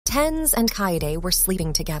Tenz and Kyedae were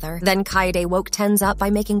sleeping together. Then Kyedae woke Tenz up by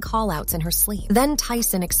making call-outs in her sleep. Then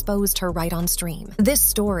Tyson exposed her right on stream. This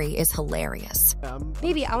story is hilarious.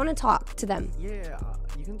 Baby, I want to talk to them. Yeah,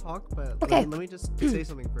 you can talk, but okay. let me just say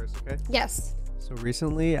something first, okay? Yes. So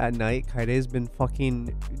recently at night, Kyedae's been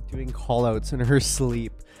fucking doing call-outs in her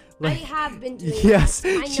sleep. Like, I have been doing yes,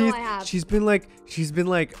 that. I know I have. She's been like,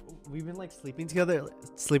 we've been like sleeping together,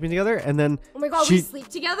 and then. Oh my god, we sleep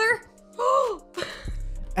together?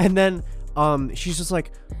 And then she's just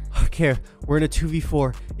like, okay, we're in a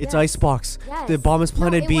 2v4. It's Icebox. Yes. The bomb is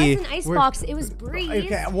Planet B. It wasn't Icebox, it was Breeze.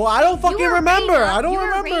 Okay, well, I don't fucking remember. I don't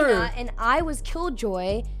remember. Reyna, and I was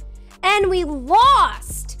Killjoy, and we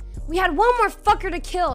lost. We had one more fucker to kill.